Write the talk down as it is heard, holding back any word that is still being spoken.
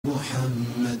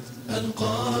محمد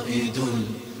القائد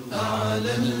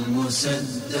الأعلى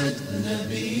المسدد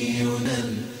نبينا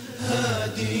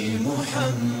الهادي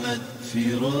محمد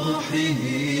في روحه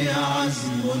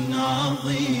عزم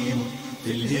عظيم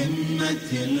في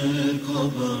الهمة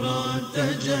الكبرى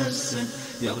تجسد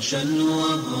يغشى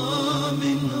الوغى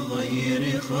من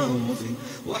غير خوف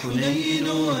وحنين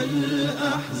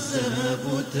والأحزاب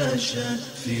تشهد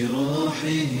في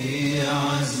روحه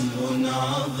عزم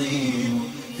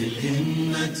عظيم في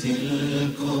الهمة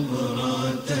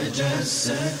الكبرى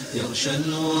تجسد يغشى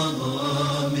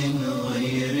الوغى من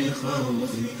غير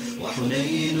خوف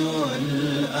وحنين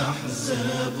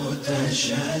والأحزاب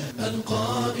تشهد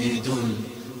القائد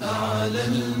الأعلى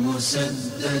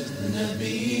المسدد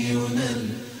نبينا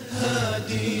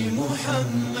الهادي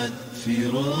محمد في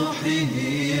روحه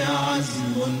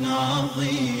عزم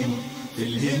عظيم في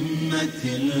الهمة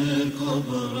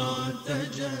الكبرى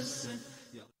تجسد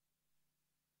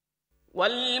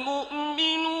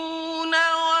والمؤمنون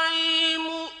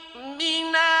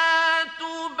والمؤمنات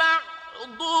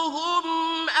بعضهم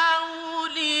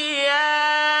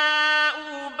أولياء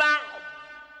بعض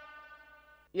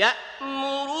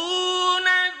يأمرون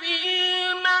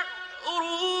بالمعروف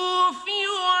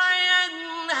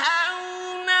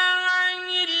وينهون عن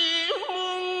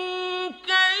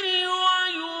المنكر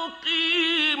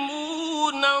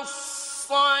ويقيمون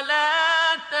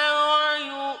الصلاة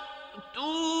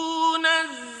ويؤتون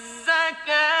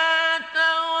الزكاة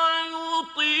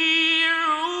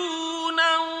ويطيعون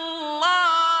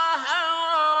الله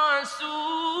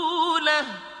ورسوله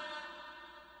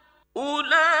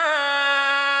أولئك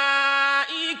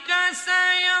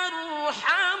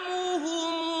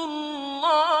سيرحمهم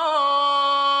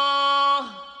الله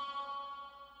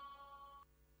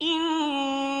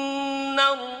إن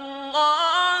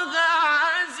الله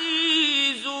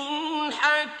عزيز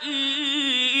حكيم.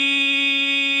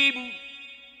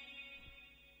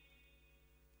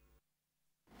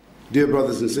 Dear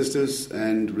brothers and sisters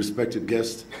and respected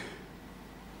guests,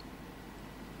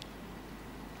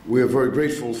 we are very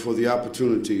grateful for the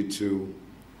opportunity to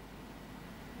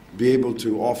be able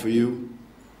to offer you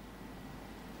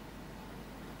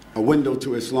a window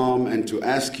to Islam and to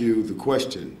ask you the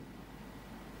question,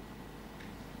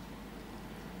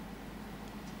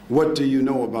 what do you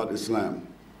know about Islam?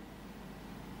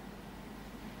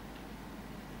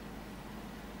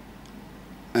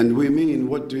 And we mean,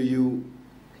 what do you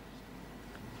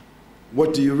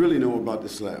really know about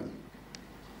Islam?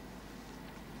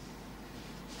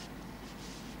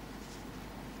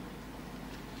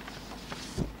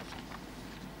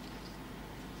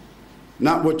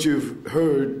 Not what you've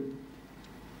heard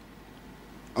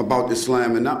about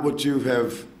Islam and not what you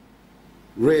have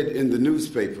read in the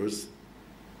newspapers,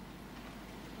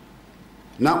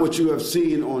 not what you have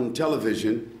seen on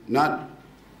television, not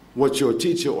what your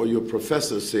teacher or your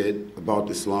professor said about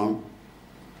Islam,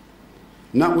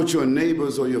 not what your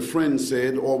neighbors or your friends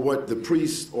said or what the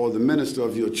priest or the minister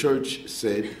of your church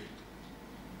said,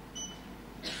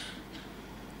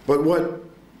 but what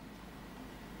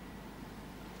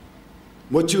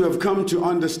you have come to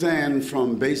understand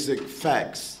from basic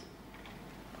facts,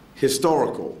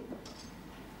 historical,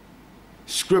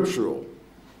 scriptural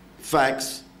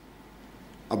facts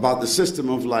about the system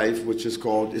of life which is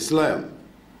called Islam.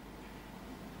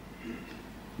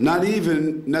 Not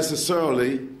even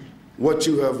necessarily what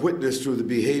you have witnessed through the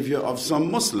behavior of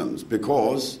some Muslims,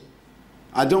 because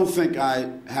I don't think I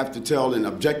have to tell an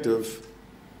objective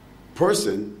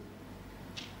person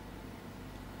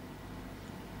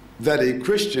that a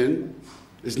Christian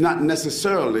is not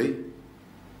necessarily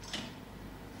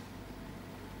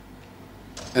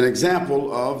an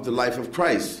example of the life of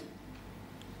Christ.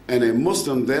 And a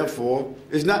Muslim, therefore,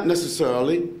 is not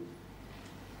necessarily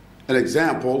an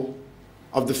example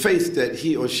of the faith that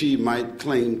he or she might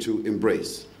claim to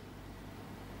embrace.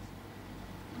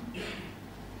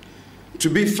 To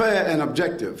be fair and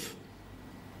objective,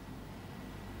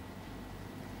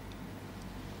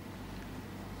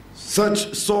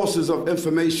 such sources of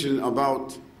information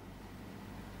about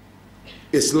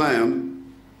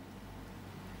Islam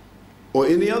or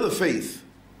any other faith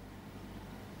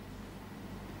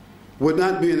would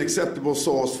not be an acceptable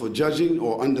source for judging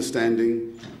or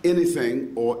understanding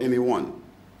anything or anyone.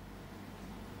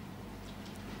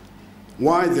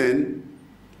 Why then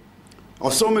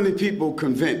are so many people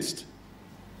convinced?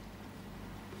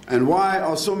 And why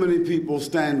are so many people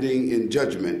standing in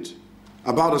judgment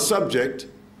about a subject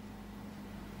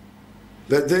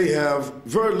that they have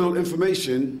very little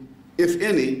information, if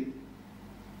any,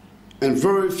 and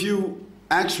very few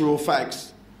actual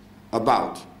facts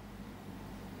about?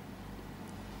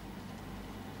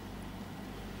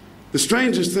 The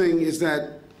strangest thing is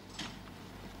that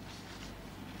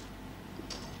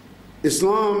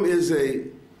Islam is a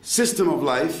system of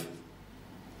life,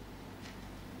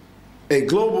 a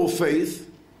global faith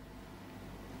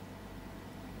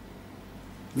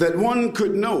that one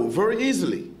could know very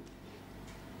easily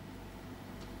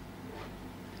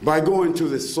by going to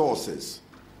the sources.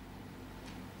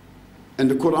 And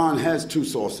the Quran has two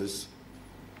sources.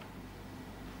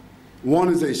 One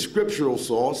is a scriptural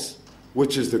source,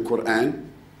 which is the Quran.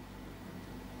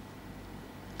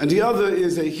 And the other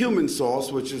is a human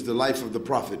source, which is the life of the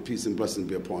Prophet, peace and blessings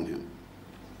be upon him.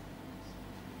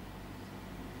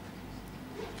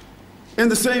 In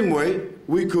the same way,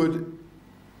 we could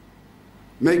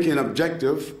make an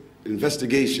objective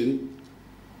investigation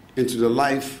into the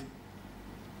life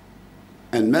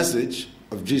and message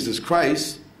of Jesus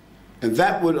Christ, and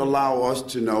that would allow us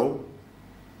to know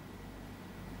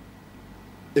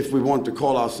if we want to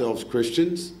call ourselves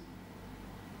Christians,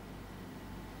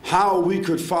 how we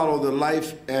could follow the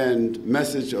life and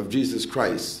message of Jesus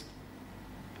Christ.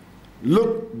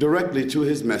 Look directly to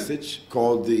his message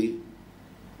called the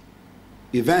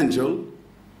Evangel,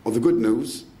 or the Good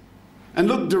News, and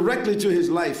look directly to his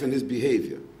life and his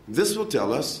behavior. This will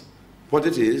tell us what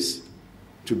it is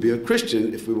to be a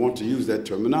Christian, if we want to use that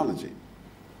terminology.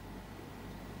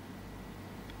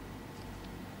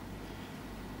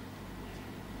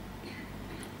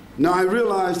 Now, I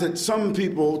realize that some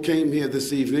people came here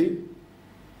this evening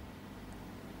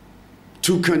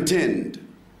to contend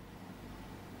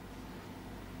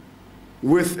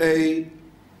with a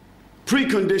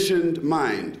preconditioned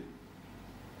mind,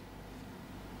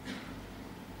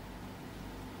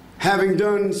 having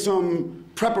done some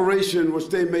preparation which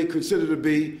they may consider to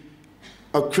be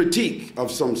a critique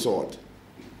of some sort.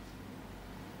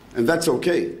 And that's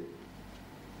okay.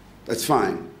 That's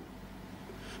fine.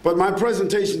 But my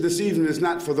presentation this evening is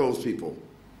not for those people.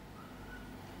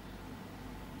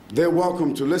 They're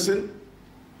welcome to listen,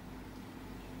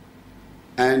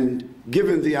 and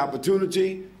given the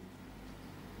opportunity,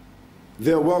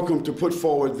 they're welcome to put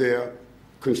forward their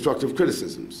constructive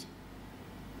criticisms.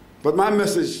 But my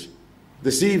message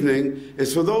this evening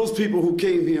is for those people who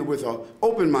came here with an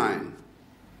open mind,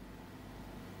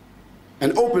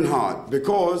 an open heart,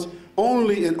 because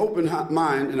only an open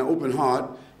mind and an open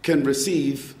heart can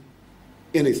receive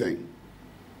anything.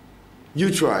 You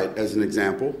try it as an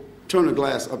example. Turn a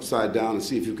glass upside down and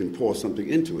see if you can pour something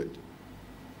into it.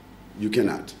 You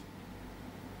cannot.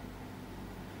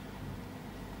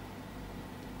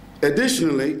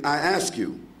 Additionally, I ask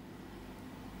you,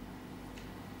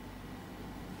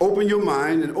 open your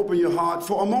mind and open your heart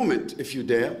for a moment, if you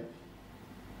dare.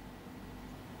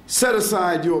 Set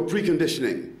aside your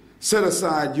preconditioning. Set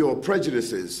aside your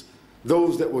prejudices,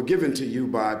 those that were given to you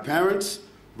by parents,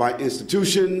 by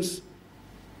institutions,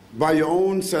 by your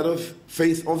own set of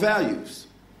faith or values.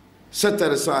 Set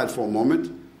that aside for a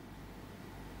moment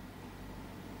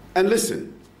and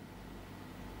listen.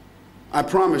 I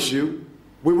promise you,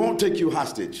 we won't take you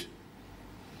hostage.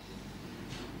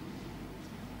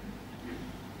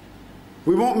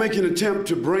 We won't make an attempt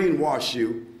to brainwash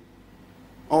you,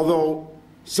 although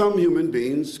some human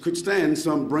beings could stand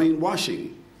some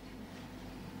brainwashing.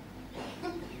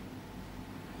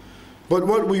 But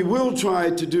what we will try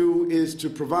to do is to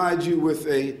provide you with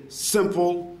a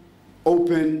simple,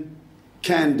 open,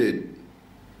 candid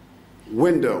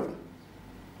window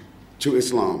to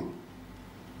Islam.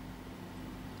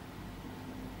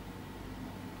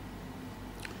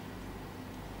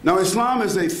 Now, Islam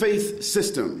is a faith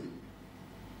system.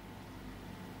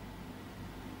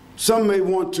 Some may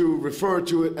want to refer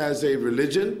to it as a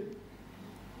religion,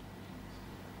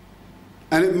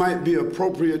 and it might be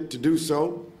appropriate to do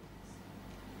so.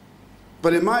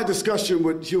 But in my discussion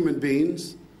with human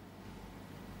beings,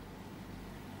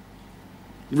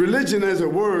 religion as a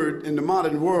word in the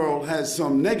modern world has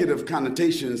some negative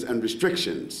connotations and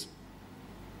restrictions.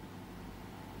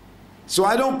 So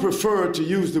I don't prefer to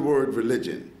use the word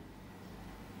religion.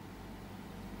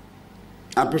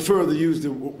 I prefer to use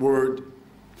the word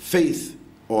faith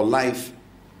or life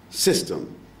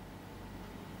system.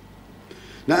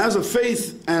 Now, as a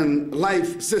faith and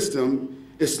life system,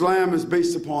 Islam is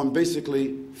based upon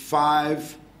basically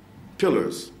 5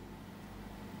 pillars.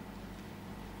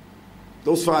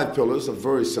 Those 5 pillars are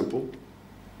very simple.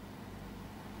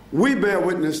 We bear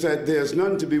witness that there's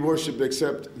none to be worshipped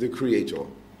except the Creator,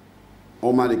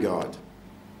 Almighty God.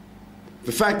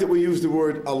 The fact that we use the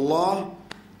word Allah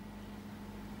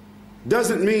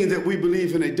doesn't mean that we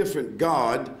believe in a different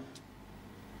God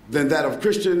than that of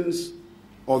Christians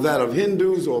or that of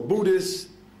Hindus or Buddhists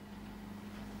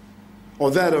or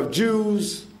that of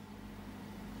Jews.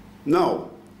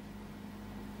 No.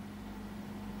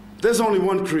 There's only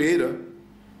one creator.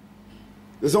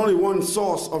 There's only one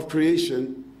source of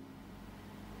creation.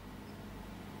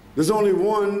 There's only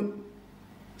one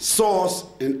source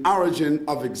and origin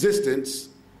of existence.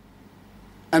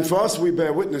 And for us, we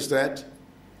bear witness that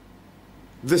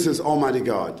this is Almighty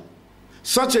God.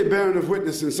 Such a bearing of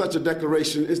witness and such a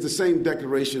declaration is the same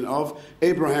declaration of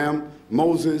Abraham,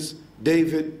 Moses,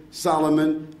 David,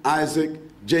 Solomon, Isaac,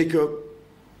 Jacob,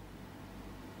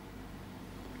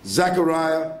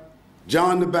 Zechariah,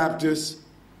 John the Baptist,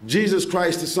 Jesus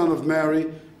Christ, the Son of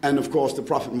Mary, and of course the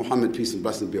Prophet Muhammad, peace and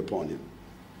blessings be upon him.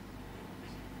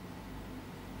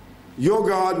 Your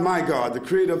God, my God, the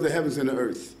creator of the heavens and the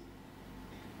earth.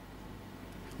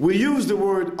 We use the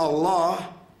word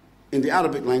Allah in the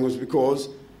Arabic language because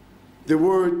the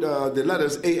word, the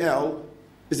letters AL,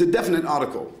 is a definite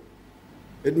article.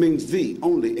 It means the,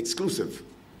 only, exclusive.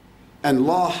 And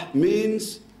Allah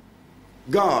means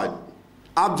God,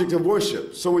 object of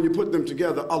worship. So when you put them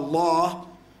together, Allah,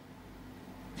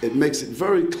 it makes it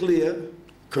very clear,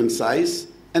 concise,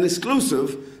 and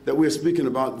exclusive that we're speaking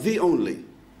about the only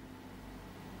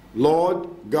Lord,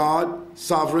 God,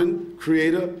 sovereign,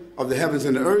 creator of the heavens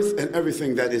and the earth and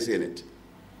everything that is in it.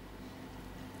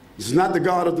 This is not the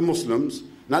God of the Muslims,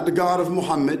 not the God of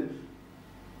Muhammad,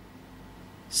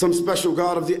 some special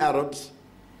God of the Arabs.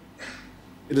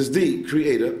 It is the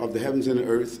creator of the heavens and the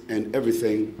earth and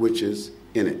everything which is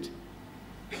in it.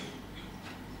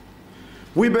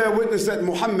 We bear witness that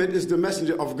Muhammad is the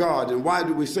messenger of God. And why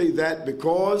do we say that?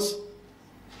 Because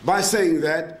by saying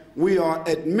that, we are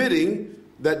admitting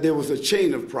that there was a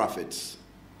chain of prophets.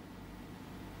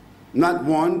 Not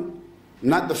one,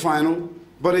 not the final,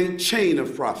 but a chain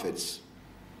of prophets.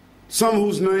 Some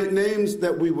whose names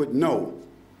that we would know,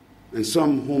 and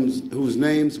some whose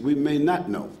names we may not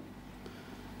know.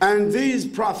 And these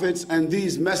prophets and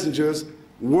these messengers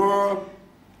were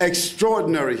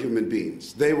extraordinary human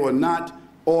beings. They were not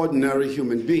ordinary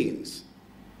human beings.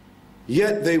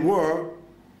 Yet they were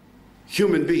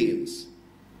human beings.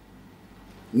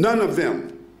 None of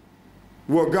them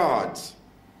were gods.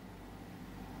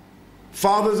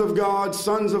 Fathers of gods,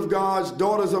 sons of gods,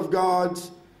 daughters of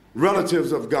gods,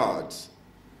 relatives of gods.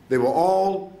 They were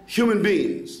all human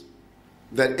beings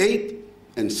that ate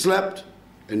and slept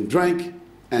and drank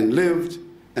and lived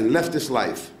and left this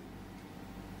life.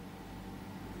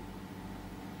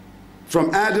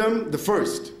 From Adam, the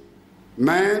first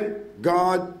man,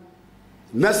 God,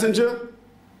 messenger,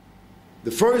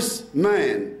 the first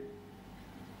man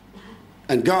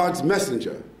and God's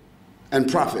messenger and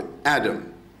prophet,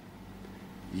 Adam.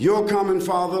 Your common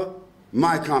father,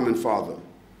 my common father.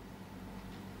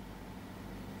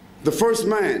 The first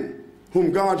man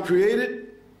whom God created,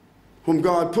 whom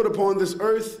God put upon this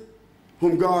earth,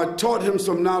 whom God taught him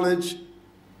some knowledge,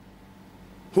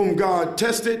 whom God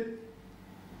tested,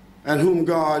 and whom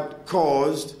God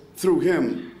caused through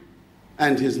him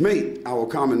and his mate, our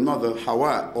common mother,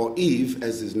 Hawa, or Eve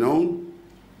as is known,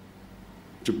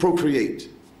 to procreate.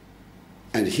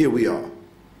 And here we are.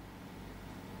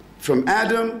 From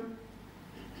Adam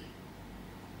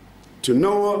to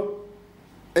Noah,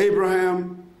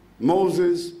 Abraham,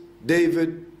 Moses,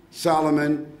 David,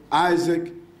 Solomon,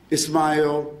 Isaac,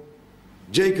 Ismail,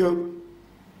 Jacob,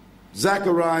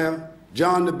 Zechariah,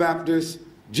 John the Baptist,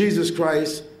 Jesus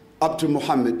Christ, up to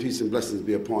Muhammad, peace and blessings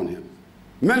be upon him.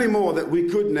 Many more that we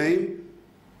could name,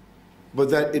 but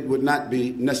that it would not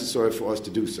be necessary for us to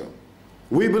do so.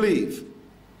 We believe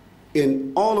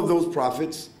in all of those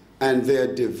prophets and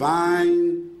their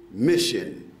divine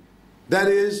mission. That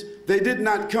is, they did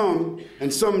not come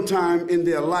and sometime in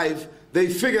their life they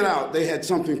figured out they had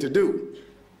something to do.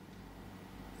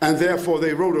 And therefore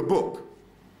they wrote a book.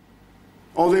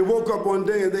 Or they woke up one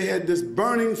day and they had this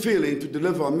burning feeling to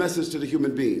deliver a message to the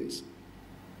human beings.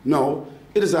 No,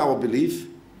 it is our belief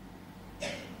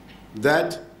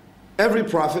that every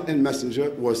prophet and messenger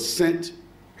was sent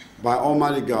by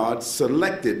Almighty God,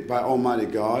 selected by Almighty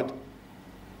God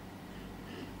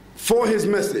for his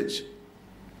message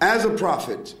as a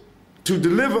prophet to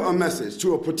deliver a message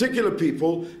to a particular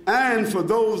people, and for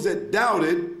those that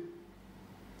doubted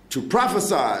to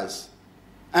prophesize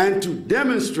and to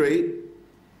demonstrate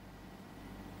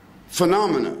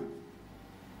phenomena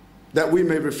that we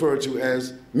may refer to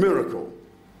as miracle,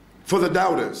 for the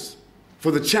doubters,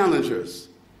 for the challengers,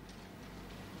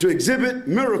 to exhibit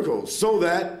miracles so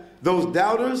that those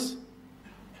doubters,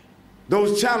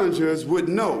 those challengers would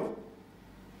know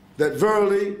that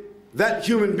verily that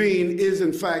human being is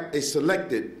in fact a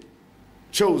selected,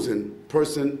 chosen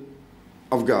person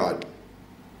of God.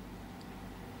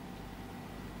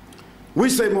 We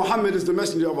say Muhammad is the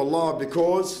messenger of Allah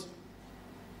because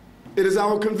it is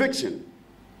our conviction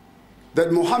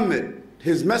that Muhammad,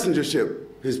 his messengership,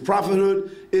 his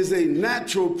prophethood, is a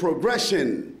natural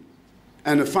progression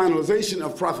and a finalization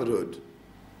of prophethood.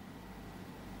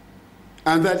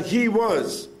 And that he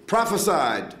was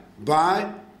prophesied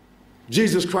by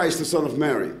Jesus Christ, the Son of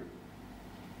Mary.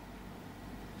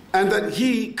 And that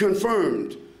he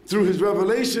confirmed through his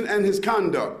revelation and his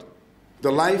conduct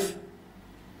the life,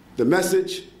 the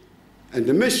message, and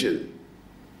the mission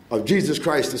of Jesus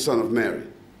Christ, the Son of Mary.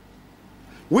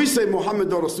 We say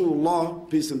Muhammadur Rasulullah,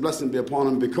 peace and blessing be upon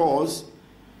him, because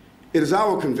it is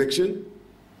our conviction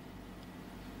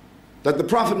that the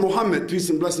Prophet Muhammad, peace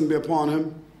and blessing be upon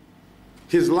him,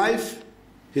 his life,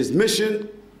 his mission,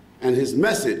 and his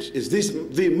message is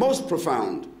the most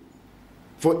profound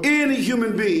for any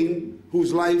human being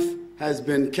whose life has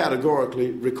been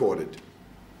categorically recorded.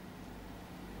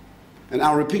 And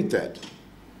I'll repeat that,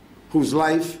 whose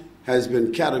life has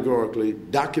been categorically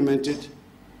documented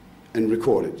and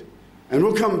recorded. And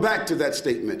we'll come back to that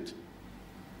statement.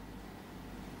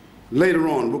 Later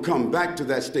on, we'll come back to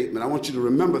that statement. I want you to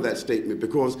remember that statement,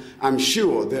 because I'm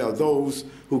sure there are those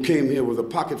who came here with a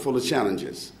pocket full of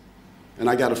challenges. And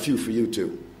I got a few for you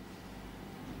too.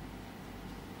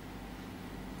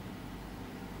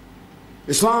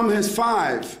 Islam has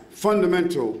 5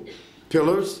 fundamental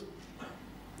pillars,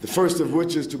 the first of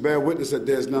which is to bear witness that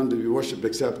there is none to be worshipped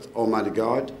except Almighty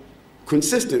God,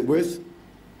 consistent with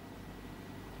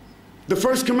the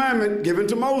first commandment given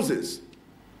to Moses,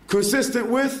 consistent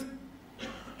with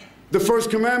the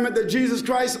first commandment that Jesus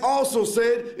Christ also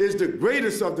said is the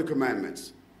greatest of the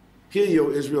commandments. Hear ye, O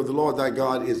Israel, the Lord thy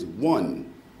God is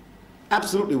one.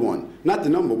 Absolutely one. Not the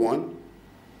number one.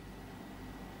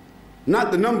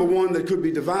 Not the number one that could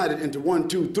be divided into 1,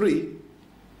 2, 3.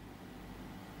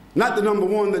 Not the number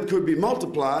one that could be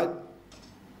multiplied.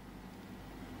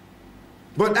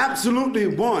 But absolutely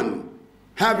one,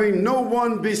 having no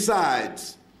one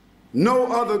besides,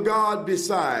 no other God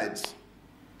besides.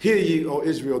 Hear ye, O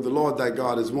Israel, the Lord thy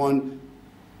God is one,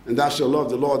 and thou shalt love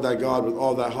the Lord thy God with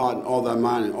all thy heart and all thy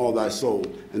mind and all thy soul,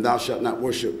 and thou shalt not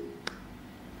worship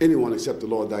anyone except the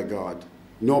Lord thy God,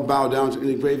 nor bow down to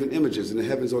any graven images in the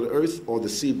heavens or the earth or the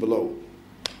sea below.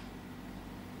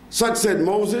 Such said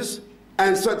Moses,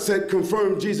 and such said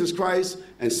confirmed Jesus Christ,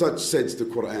 and such says the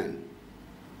Quran.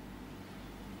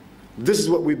 This is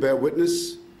what we bear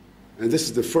witness, and this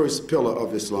is the first pillar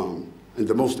of Islam, and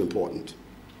the most important.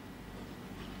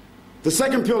 The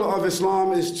second pillar of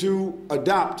Islam is to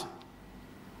adopt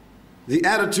the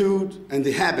attitude and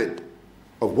the habit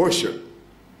of worship.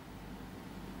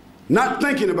 Not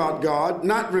thinking about God,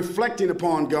 not reflecting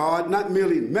upon God, not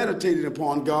merely meditating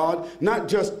upon God, not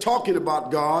just talking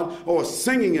about God or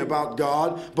singing about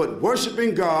God, but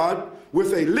worshiping God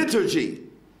with a liturgy,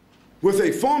 with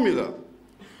a formula,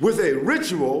 with a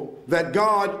ritual that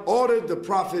God ordered the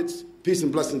prophets, peace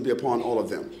and blessings be upon all of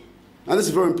them. Now this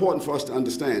is very important for us to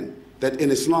understand, that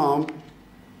in Islam,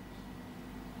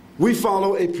 we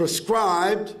follow a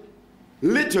prescribed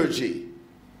liturgy.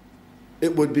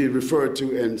 It would be referred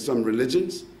to in some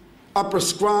religions, a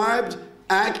prescribed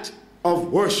act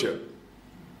of worship.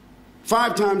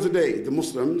 5 times a day, the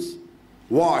Muslims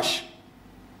wash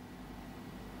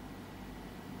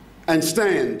and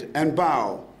stand and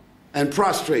bow and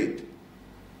prostrate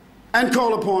and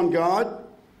call upon God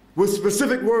with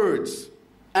specific words,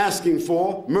 asking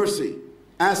for mercy,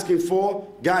 asking for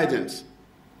guidance,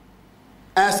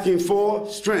 asking for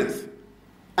strength,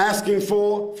 asking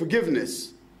for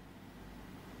forgiveness,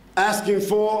 asking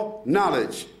for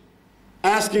knowledge,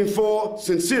 asking for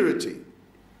sincerity.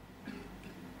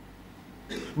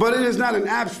 But it is not an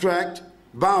abstract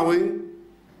bowing,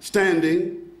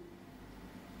 standing,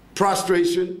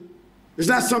 prostration. It's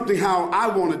not something how I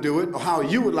want to do it or how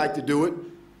you would like to do it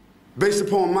based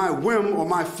upon my whim or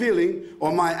my feeling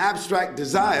or my abstract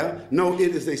desire. No,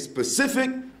 it is a specific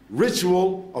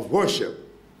ritual of worship.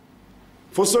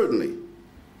 For certainly,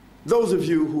 those of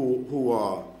you who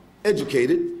are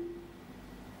educated,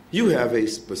 you have a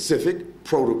specific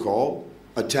protocol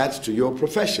attached to your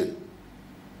profession.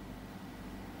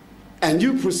 And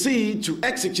you proceed to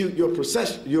execute your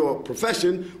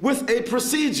profession with a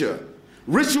procedure,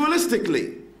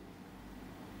 ritualistically.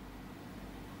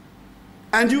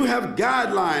 And you have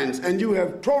guidelines and you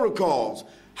have protocols,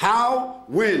 how,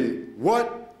 when,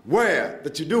 what, where,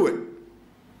 that you do it.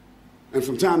 And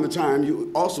from time to time,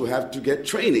 you also have to get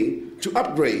training to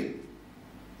upgrade.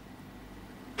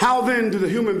 How then do the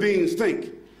human beings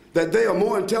think that they are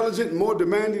more intelligent, more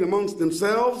demanding amongst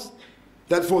themselves,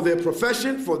 that for their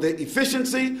profession, for their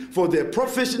efficiency, for their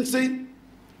proficiency,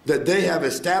 that they have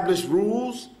established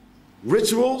rules,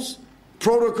 rituals,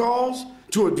 protocols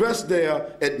to address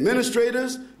their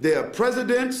administrators, their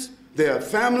presidents, their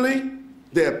family,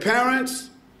 their parents,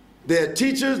 their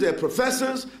teachers, their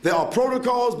professors. There are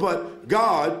protocols, but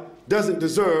God doesn't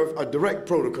deserve a direct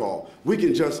protocol. We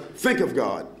can just think of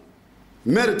God,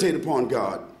 meditate upon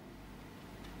God.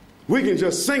 We can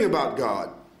just sing about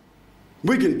God.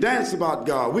 We can dance about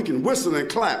God. We can whistle and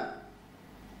clap.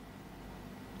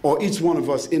 Or each one of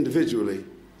us individually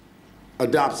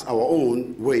adopts our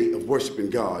own way of worshiping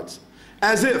God,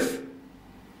 as if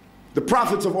the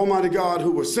prophets of Almighty God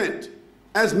who were sent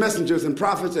as messengers and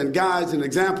prophets and guides and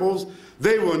examples,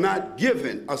 they were not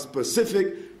given a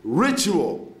specific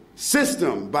ritual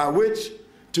system by which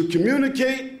to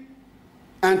communicate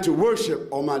and to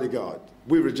worship Almighty God.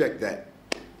 We reject that.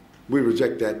 We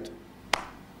reject that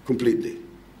completely.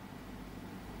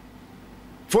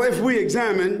 For if we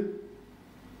examine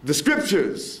the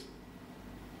scriptures,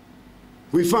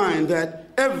 we find that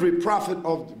every prophet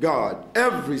of God,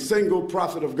 every single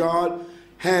prophet of God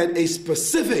had a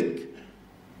specific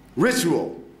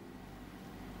ritual,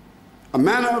 a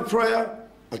manner of prayer,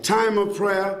 a time of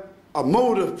prayer, a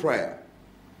mode of prayer,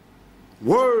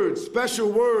 words,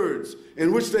 special words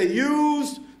in which they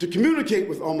used to communicate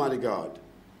with Almighty God.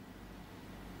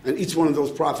 And each one of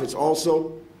those prophets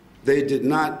also, they did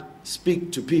not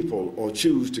speak to people or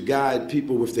choose to guide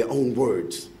people with their own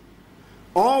words.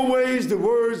 Always the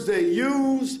words they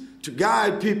used to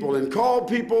guide people and call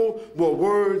people were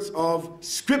words of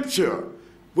Scripture,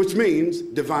 which means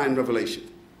divine revelation.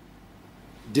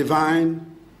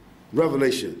 Divine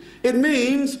revelation. It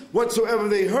means whatsoever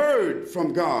they heard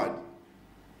from God,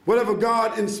 whatever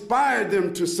God inspired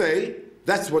them to say,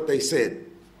 that's what they said.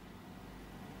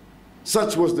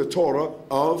 Such was the Torah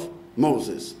of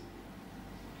Moses.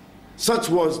 Such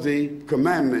was the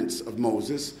commandments of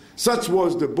Moses. Such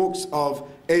was the books of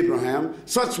Abraham.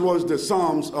 Such was the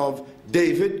Psalms of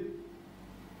David.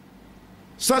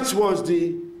 Such was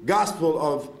the gospel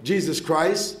of Jesus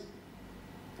Christ.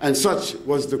 And such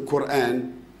was the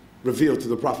Quran revealed to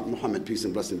the Prophet Muhammad, peace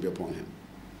and blessing be upon him.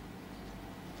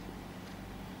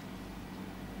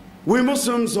 We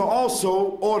Muslims are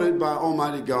also ordered by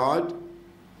Almighty God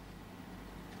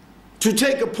to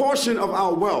take a portion of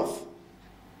our wealth.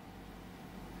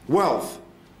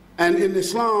 And in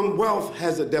Islam, wealth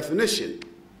has a definition.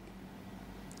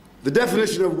 The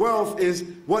definition of wealth is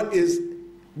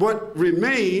what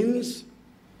remains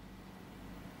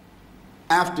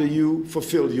after you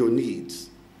fulfill your needs.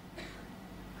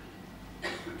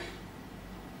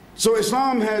 So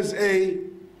Islam has a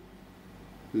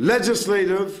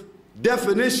legislative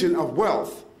definition of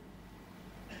wealth.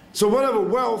 So whatever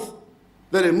wealth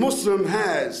that a Muslim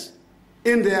has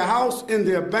in their house, in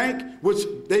their bank, which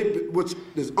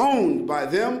is owned by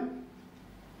them,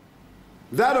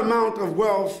 that amount of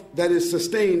wealth that is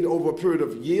sustained over a period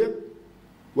of a year,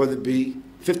 whether it be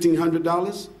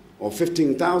 $1,500 or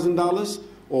 $15,000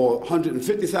 or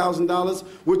 $150,000,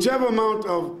 whichever amount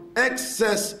of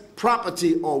excess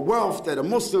property or wealth that a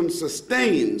Muslim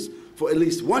sustains for at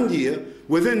least 1 year,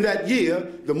 within that year,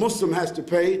 the Muslim has to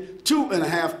pay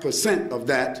 2.5% of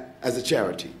that as a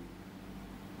charity.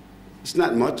 It's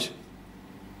not much.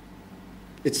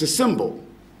 It's a symbol.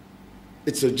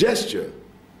 It's a gesture.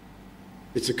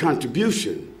 It's a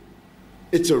contribution.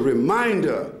 It's a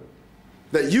reminder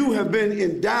that you have been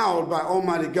endowed by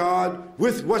Almighty God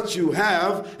with what you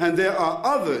have, and there are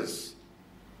others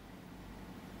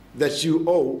that you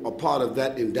owe a part of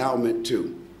that endowment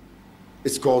to.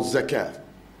 It's called zakat.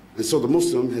 And so the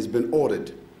Muslim has been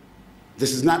ordered.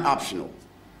 This is not optional.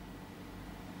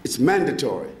 It's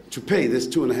mandatory to pay this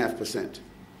 2.5%.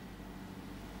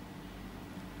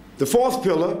 The fourth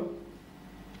pillar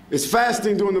is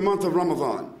fasting during the month of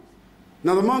Ramadan.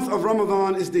 Now, the month of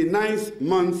Ramadan is the 9th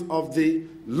month of the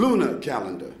lunar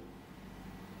calendar.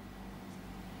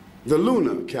 The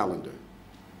lunar calendar.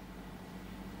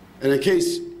 And in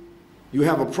case you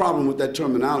have a problem with that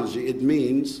terminology, it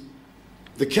means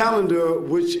the calendar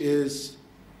which is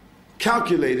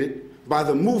calculated by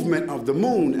the movement of the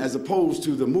moon as opposed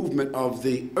to the movement of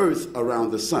the earth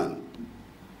around the sun.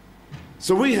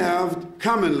 So we have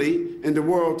commonly in the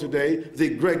world today the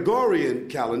Gregorian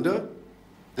calendar,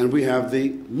 and we have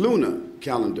the lunar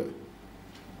calendar.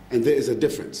 And there is a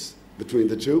difference between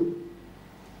the two.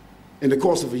 In the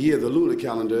course of a year, the lunar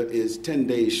calendar is 10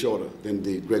 days shorter than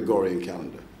the Gregorian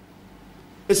calendar.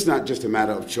 It's not just a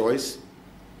matter of choice.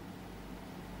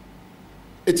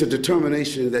 It's a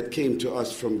determination that came to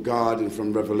us from God and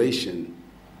from revelation.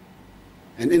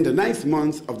 And in the 9th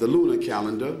month of the lunar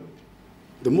calendar,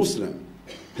 the Muslim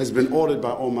has been ordered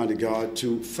by Almighty God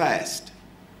to fast.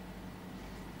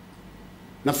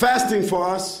 Now, fasting for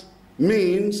us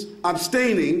means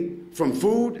abstaining from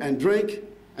food and drink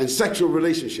and sexual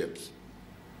relationships.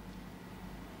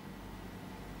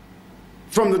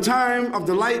 from the time of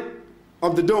the light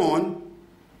of the dawn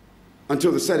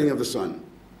until the setting of the sun.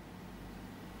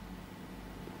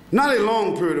 Not a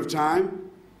long period of time,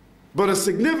 but a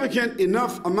significant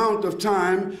enough amount of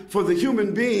time for the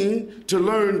human being to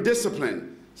learn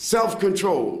discipline,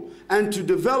 self-control, and to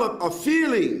develop a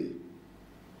feeling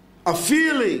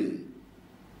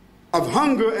of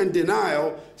hunger and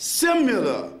denial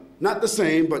similar, not the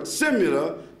same, but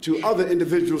similar to other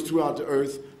individuals throughout the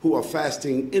earth who are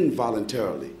fasting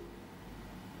involuntarily.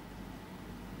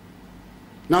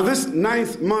 Now, this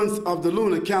 9th month of the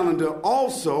lunar calendar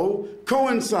also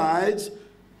coincides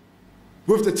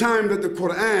with the time that the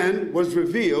Quran was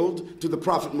revealed to the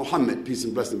Prophet Muhammad, peace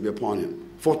and blessing be upon him,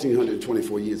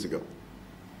 1424 years ago.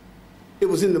 It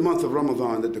was in the month of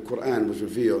Ramadan that the Quran was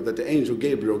revealed, that the angel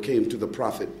Gabriel came to the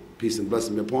Prophet, peace and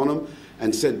blessing be upon him,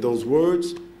 and said those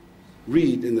words,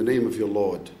 read in the name of your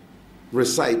Lord,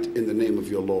 recite in the name of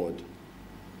your Lord.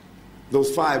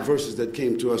 Those 5 verses that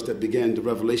came to us that began the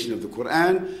revelation of the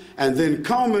Quran and then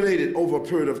culminated over a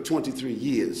period of 23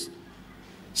 years.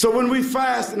 So when we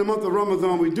fast in the month of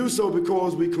Ramadan, we do so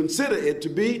because we consider it to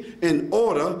be an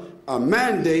order, a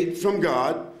mandate from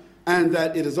God, and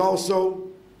that it is also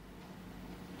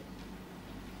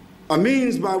a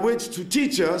means by which to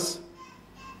teach us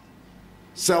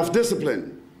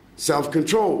self-discipline,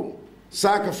 self-control,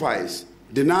 sacrifice,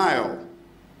 denial.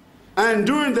 And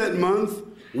during that month,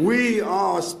 we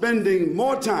are spending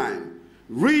more time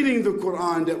reading the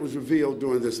Quran that was revealed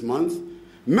during this month,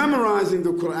 memorizing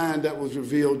the Quran that was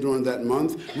revealed during that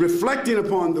month, reflecting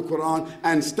upon the Quran,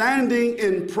 and standing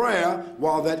in prayer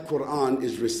while that Quran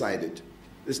is recited.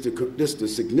 This is the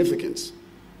significance.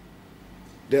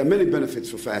 There are many benefits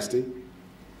for fasting.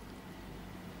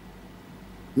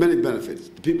 Many benefits.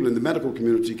 The people in the medical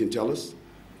community can tell us.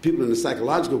 People in the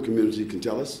psychological community can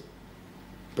tell us.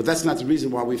 But that's not the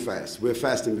reason why we fast. We're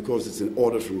fasting because it's an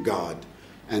order from God.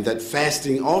 And that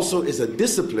fasting also is a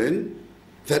discipline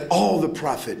that all the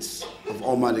prophets of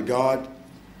Almighty God,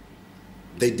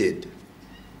 they did.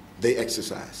 They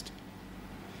exercised.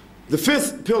 The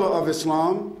 5th pillar of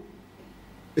Islam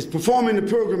is performing the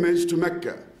pilgrimage to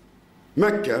Mecca.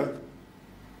 Mecca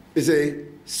is a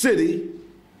city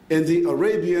in the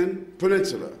Arabian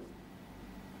Peninsula.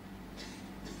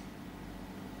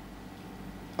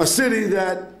 A city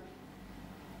that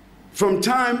from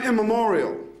time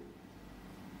immemorial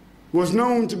was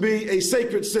known to be a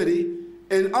sacred city.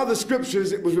 In other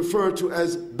scriptures, it was referred to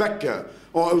as Becca,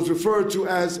 or it was referred to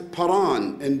as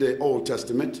Paran in the Old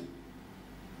Testament.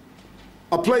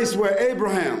 A place where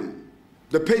Abraham,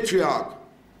 the patriarch,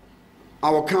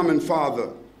 our common father,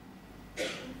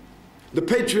 the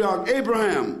patriarch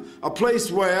Abraham, a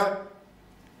place where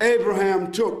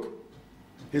Abraham took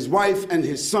his wife and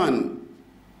his son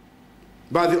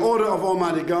by the order of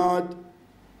Almighty God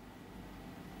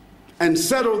and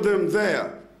settled them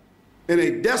there in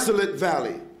a desolate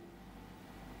valley.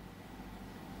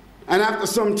 And after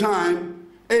some time,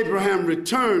 Abraham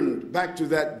returned back to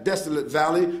that desolate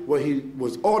valley where he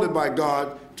was ordered by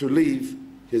God to leave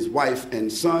his wife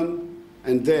and son.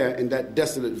 And there in that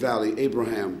desolate valley,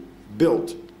 Abraham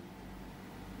built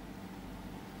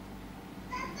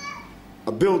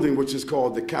a building which is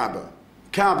called the Kaaba.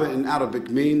 Kaaba in Arabic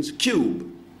means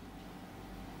cube.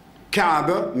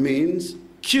 Kaaba means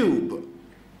cube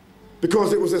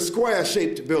because it was a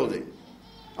square-shaped building,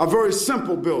 a very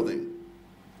simple building,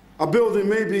 a building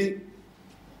maybe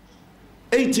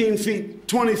 18 feet,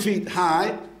 20 feet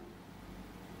high,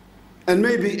 and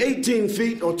maybe 18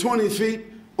 feet or 20 feet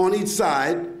on each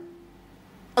side.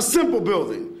 A simple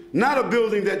building, not a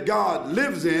building that God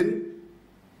lives in,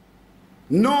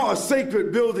 nor a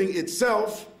sacred building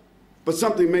itself, but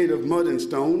something made of mud and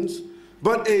stones,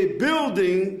 but a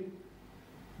building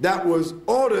that was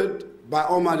ordered by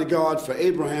Almighty God for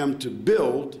Abraham to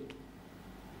build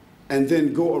and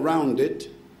then go around it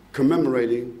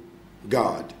commemorating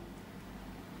God.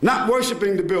 Not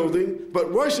worshiping the building,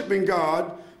 but worshiping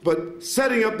God, but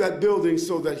setting up that building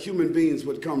so that human beings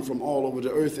would come from all over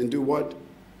the earth and do what?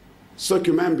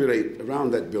 Circumambulate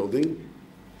around that building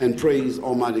and praise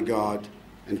Almighty God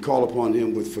and call upon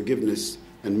him with forgiveness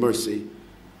and mercy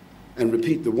and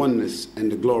repeat the oneness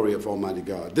and the glory of Almighty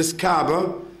God. This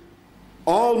Kaaba,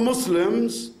 all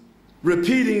Muslims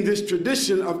repeating this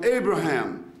tradition of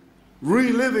Abraham,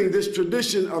 reliving this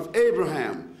tradition of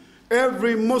Abraham.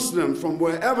 Every Muslim from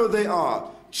wherever they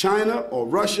are, China or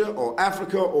Russia or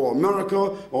Africa or America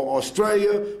or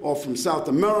Australia or from South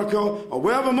America or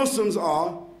wherever Muslims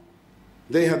are,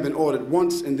 they have been ordered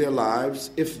once in their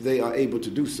lives, if they are able to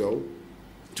do so,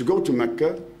 to go to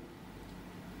Mecca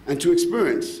and to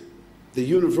experience the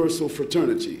universal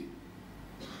fraternity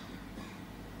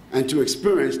and to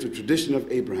experience the tradition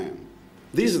of Abraham.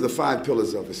 These are the 5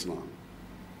 pillars of Islam.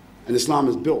 And Islam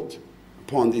is built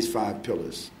upon these 5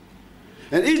 pillars.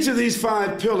 And each of these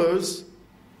 5 pillars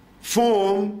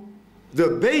form the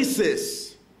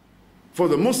basis for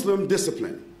the Muslim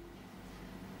discipline,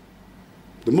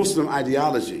 the Muslim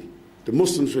ideology, the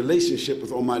Muslim's relationship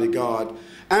with Almighty God,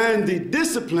 and the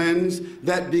disciplines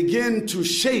that begin to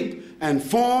shape and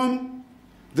form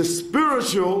the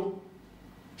spiritual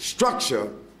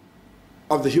structure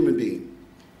of the human being.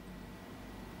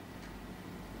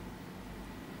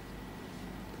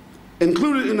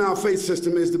 Included in our faith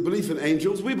system is the belief in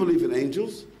angels. We believe in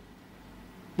angels.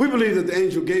 We believe that the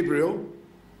angel Gabriel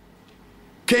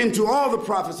came to all the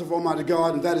prophets of Almighty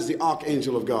God, and that is the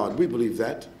archangel of God. We believe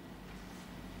that.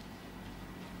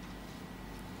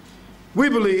 We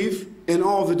believe in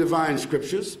all the divine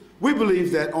scriptures. We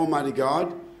believe that Almighty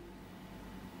God,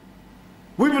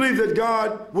 we believe that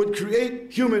God would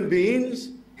create human beings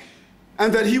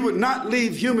and that he would not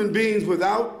leave human beings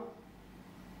without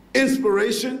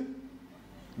inspiration,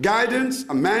 guidance,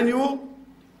 a manual,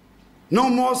 no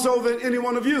more so than any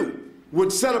one of you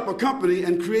would set up a company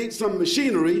and create some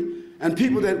machinery and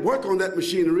people that work on that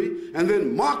machinery and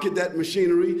then market that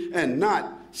machinery and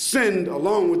not send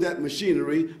along with that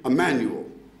machinery a manual.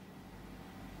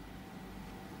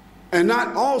 And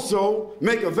not also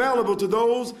make available to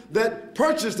those that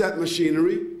purchase that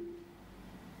machinery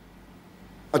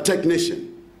a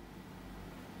technician.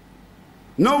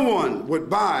 No one would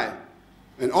buy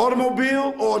an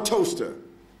automobile or a toaster,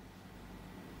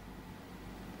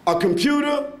 a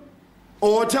computer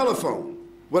or a telephone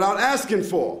without asking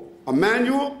for a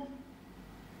manual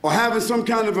or having some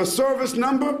kind of a service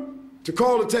number to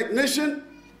call a technician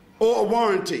or a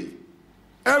warranty.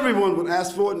 Everyone would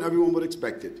ask for it and everyone would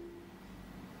expect it.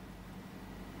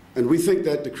 And we think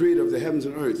that the creator of the heavens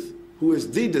and earth, who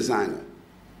is the designer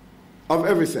of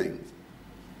everything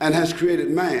and has created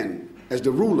man as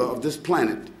the ruler of this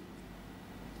planet,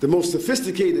 the most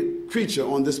sophisticated creature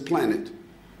on this planet,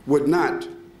 would not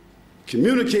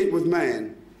communicate with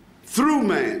man through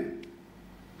man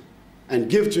and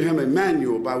give to him a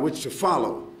manual by which to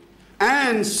follow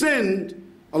and send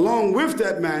along with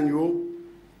that manual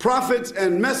prophets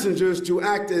and messengers to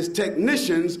act as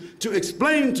technicians to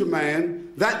explain to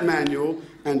man that manual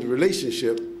and the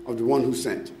relationship of the one who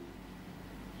sent.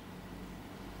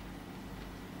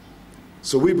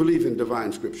 So we believe in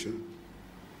divine scripture.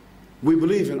 We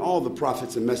believe in all the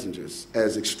prophets and messengers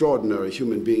as extraordinary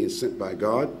human beings sent by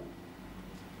God.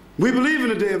 We believe in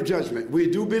the day of judgment. We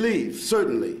do believe,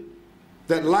 certainly,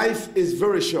 that life is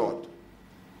very short.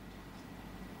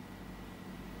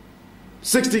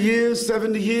 60 years,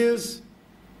 70 years,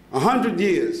 100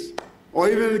 years, or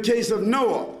even in the case of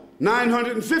Noah,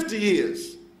 950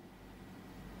 years.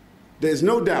 There's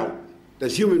no doubt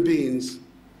that human beings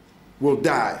will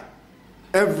die.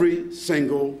 Every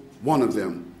single one of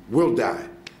them will die.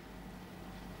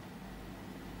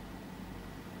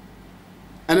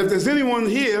 And if there's anyone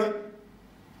here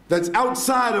that's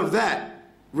outside of that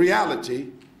reality,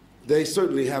 they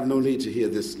certainly have no need to hear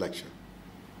this lecture,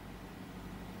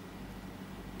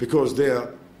 because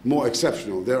they're more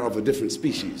exceptional. They're of a different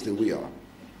species than we are.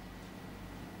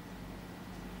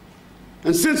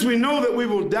 And since we know that we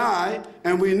will die,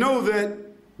 and we know that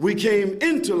we came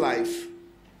into life,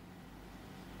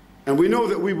 and we know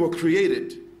that we were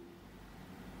created,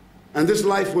 and this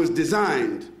life was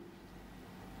designed,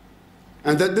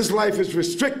 and that this life is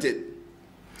restricted,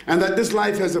 and that this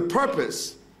life has a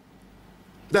purpose,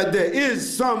 that there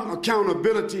is some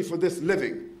accountability for this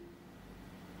living.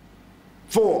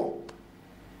 For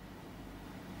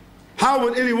how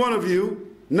would any one of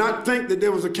you not think that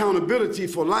there was accountability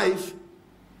for life,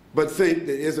 but think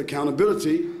that there's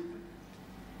accountability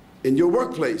in your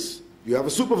workplace? You have a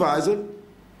supervisor,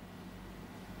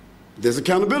 there's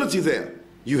accountability there.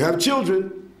 You have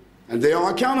children, and they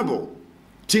are accountable.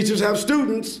 Teachers have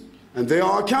students, and they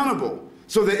are accountable.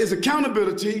 So there is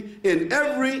accountability in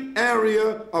every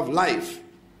area of life.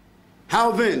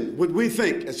 How then would we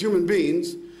think as human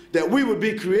beings that we would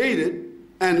be created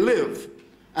and live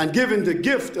and given the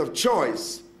gift of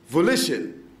choice,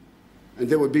 volition, and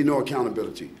there would be no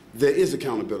accountability? There is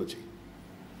accountability.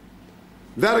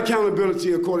 That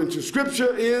accountability, according to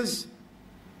Scripture, is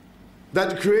that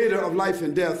the creator of life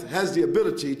and death has the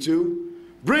ability to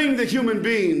bring the human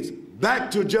beings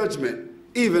back to judgment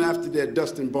even after their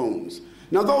dust and bones.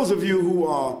 Now, those of you who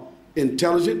are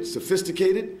intelligent,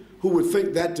 sophisticated, who would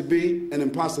think that to be an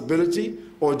impossibility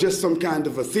or just some kind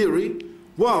of a theory,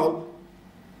 well,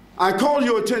 I call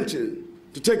your attention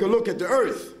to take a look at the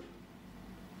earth.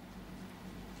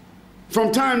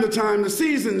 From time to time, the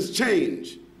seasons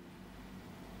change.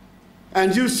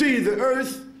 And you see the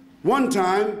earth one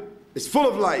time is full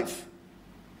of life,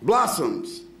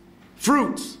 blossoms,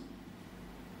 fruits,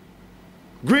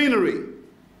 greenery.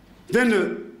 Then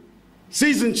the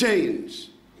season change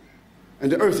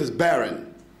and the earth is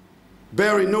barren,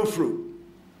 bearing no fruit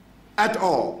at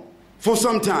all for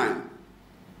some time.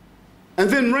 And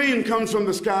then rain comes from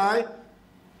the sky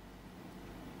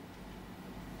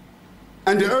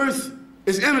and the earth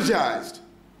is energized,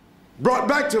 brought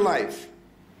back to life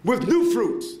with new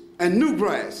fruits and new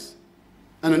grass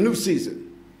and a new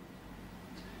season.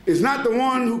 Is not the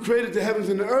one who created the heavens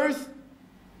and the earth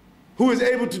who is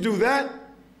able to do that?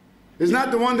 Is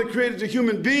not the one that created the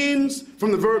human beings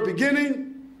from the very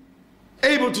beginning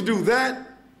able to do that?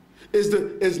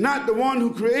 Is not the one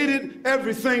who created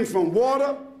everything from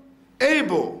water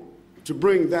able to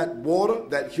bring that water,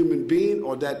 that human being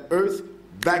or that earth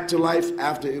back to life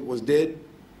after it was dead?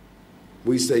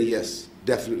 We say yes,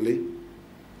 definitely.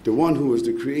 The one who is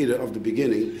the creator of the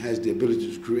beginning has the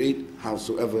ability to create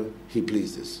howsoever he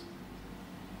pleases.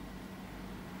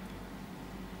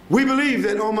 We believe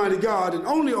that Almighty God and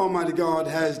only Almighty God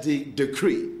has the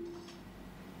decree.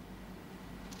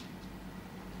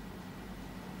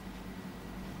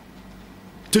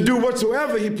 To do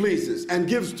whatsoever he pleases and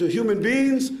gives to human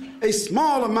beings a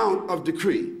small amount of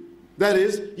decree. That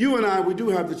is, you and I, we do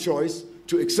have the choice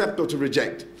to accept or to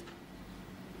reject.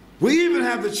 We even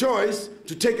have the choice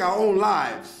to take our own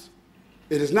lives.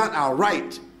 It is not our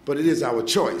right, but it is our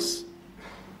choice.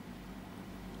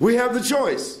 We have the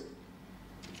choice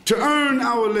to earn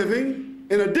our living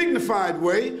in a dignified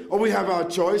way, or we have our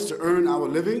choice to earn our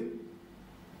living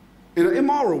in an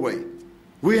immoral way.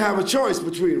 We have a choice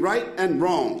between right and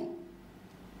wrong.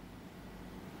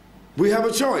 We have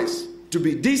a choice to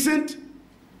be decent,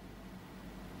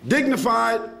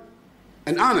 dignified,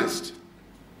 and honest.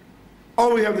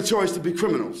 Or we have the choice to be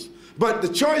criminals. But the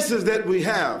choices that we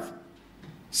have,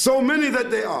 so many that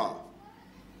they are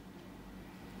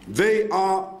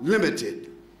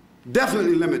limited,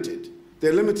 definitely limited.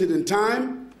 They're limited in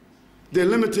time, they're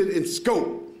limited in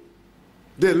scope,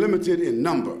 they're limited in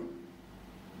number.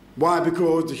 Why?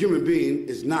 Because the human being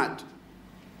is not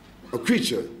a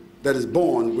creature that is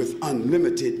born with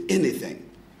unlimited anything.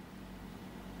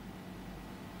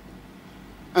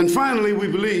 And finally, we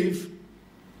believe,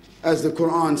 as the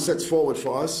Quran sets forward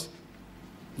for us,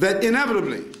 that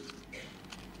inevitably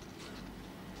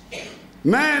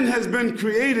man has been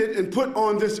created and put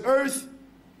on this earth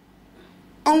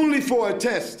only for a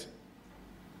test,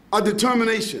 a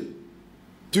determination,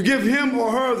 to give him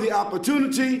or her the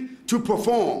opportunity to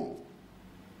perform,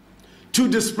 to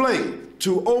display,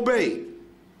 to obey,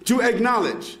 to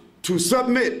acknowledge, to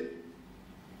submit,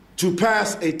 to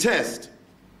pass a test.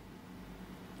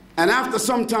 And after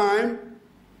some time,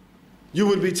 you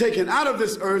will be taken out of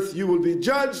this earth, you will be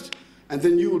judged, and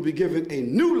then you will be given a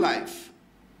new life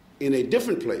in a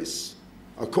different place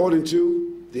according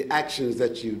to the actions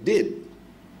that you did.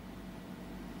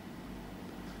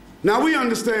 Now, we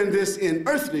understand this in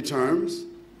earthly terms.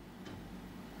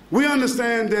 We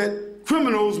understand that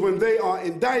criminals, when they are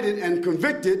indicted and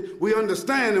convicted, we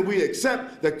understand and we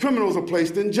accept that criminals are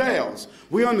placed in jails.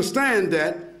 We understand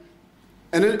that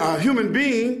a human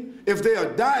being, if they are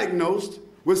diagnosed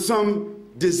with some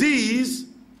disease,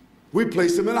 we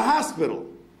place them in a hospital.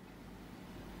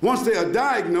 Once they are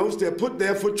diagnosed, they're put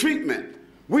there for treatment.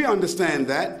 We understand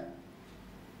that.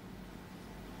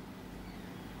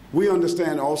 We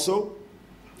understand also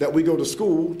that we go to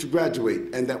school to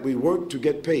graduate and that we work to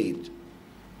get paid.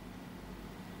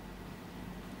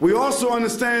 We also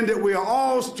understand that we are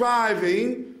all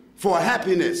striving for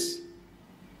happiness.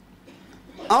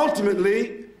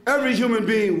 Ultimately, every human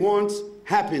being wants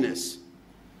happiness.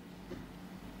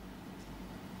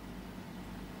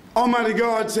 Almighty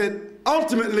God said,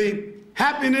 ultimately,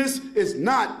 happiness is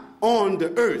not on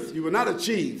the earth. You will not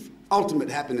achieve ultimate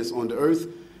happiness on the earth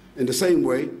in the same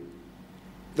way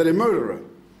that a murderer,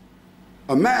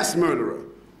 a mass murderer,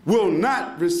 will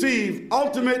not receive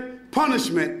ultimate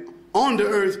punishment on the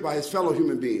earth by his fellow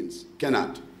human beings.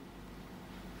 Cannot.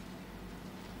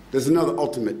 There's another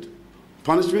ultimate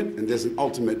punishment and there's an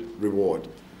ultimate reward.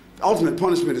 The ultimate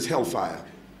punishment is hellfire.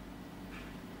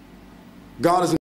 God is